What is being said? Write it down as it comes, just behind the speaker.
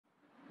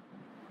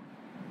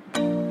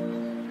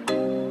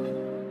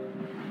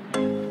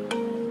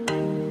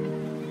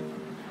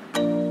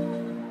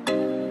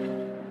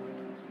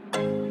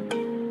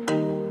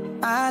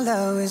My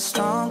love is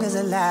strong as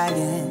a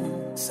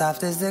lion,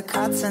 soft as the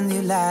cotton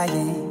you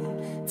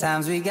lying.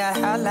 Times we got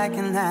hot like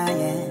an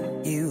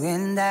iron, you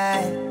and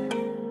I.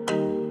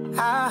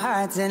 Our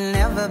hearts had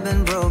never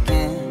been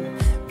broken.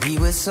 We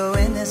were so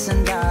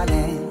innocent,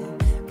 darling.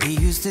 We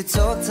used to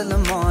talk till the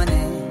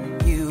morning,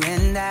 you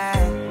and I.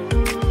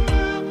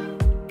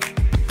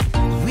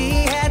 We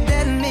had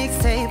that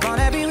mixtape on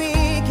every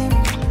weekend.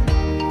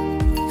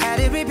 Had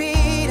it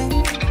repeating,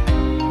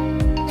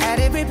 had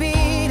it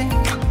repeating.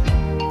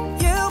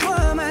 You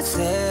were my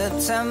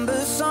September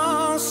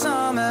song.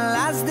 Summer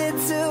lasted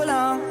too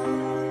long.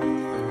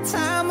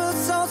 Time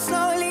moves so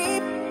slowly.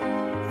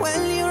 When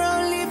you're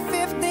only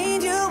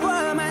 15, you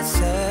were my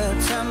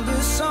September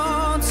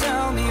song.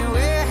 Tell me,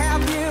 where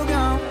have you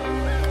gone?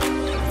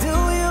 Do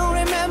you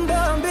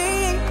remember me?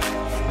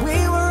 We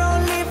were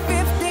only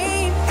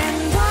 15, and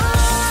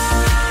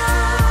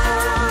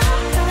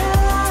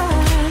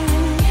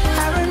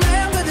I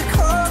remember the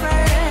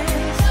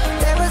chorus.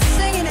 They were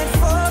singing it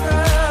for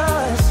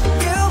us.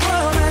 You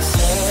were my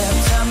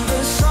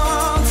September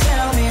song.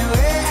 Tell me,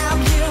 where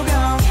have you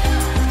gone?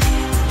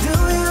 Do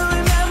you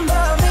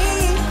remember me?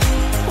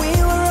 We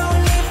were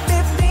only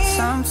 15.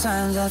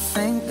 Sometimes I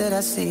think that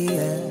I see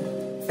you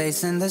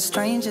facing the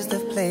strangest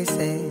of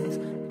places,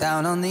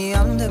 down on the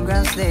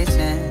underground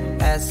station,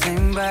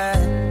 passing by.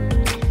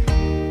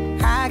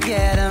 I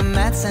get a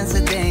mad sense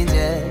of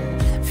danger,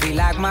 feel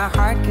like my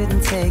heart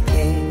couldn't take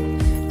it.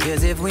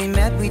 Cause if we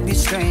met, we'd be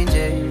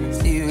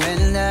strangers, you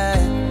and I.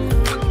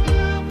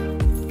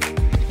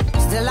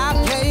 Still I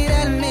play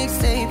that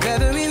mixtape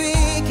every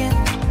weekend.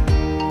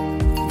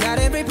 Got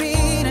it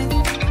repeating,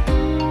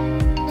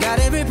 got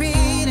it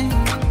repeating.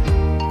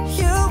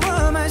 You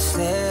were my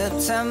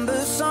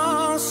September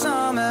song.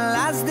 Summer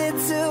lasted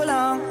too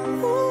long.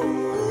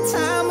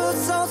 Time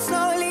moves so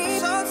slowly,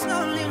 so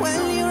slowly. When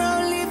you're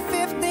only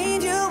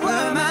 15, you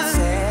were my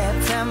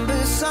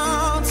September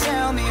song.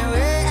 Tell me,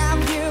 where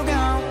have you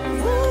gone?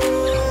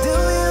 Do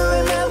you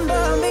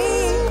remember me?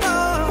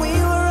 Oh, we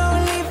were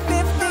only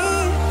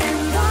 15,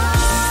 and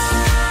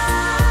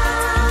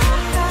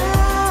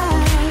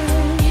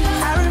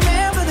I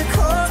remember the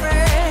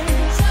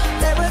chorus.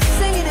 They were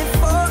singing it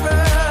for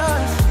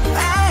us. I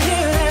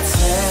hear that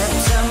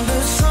September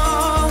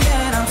song,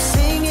 and I'm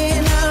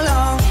singing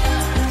along,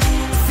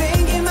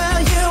 thinking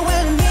about you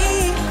and me.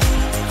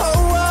 Oh,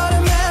 what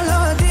a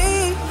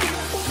melody.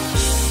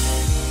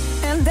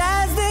 And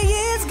as the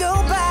years go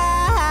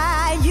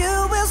by, you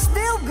will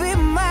still be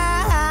mine,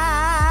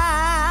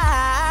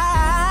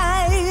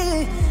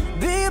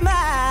 be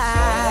mine.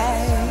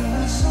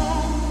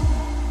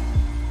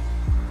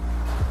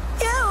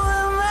 You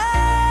were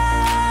mine.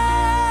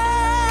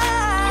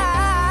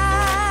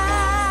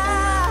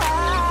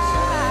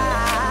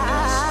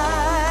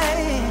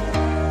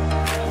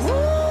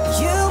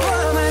 You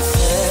were my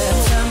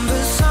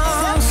September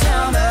song.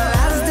 Summer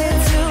lasted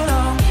too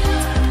long.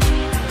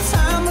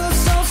 Time moves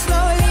so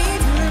slowly.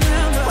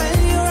 When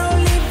you're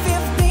only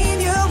 15,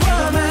 you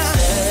were my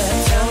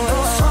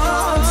September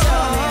song.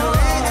 Tell me,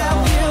 where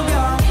have you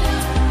gone?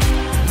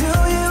 Do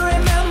you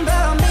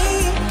remember me?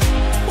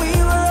 We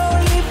were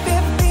only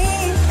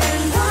 15,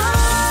 and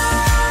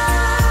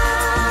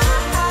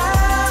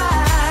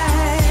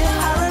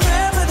I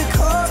remember the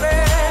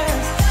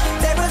chorus.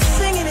 They were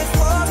singing it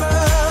for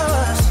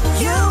us.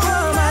 You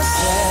were my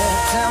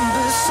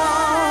September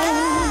song.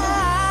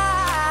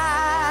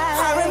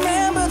 I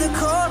remember the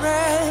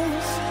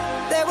chorus.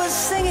 They were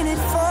singing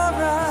it for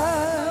us.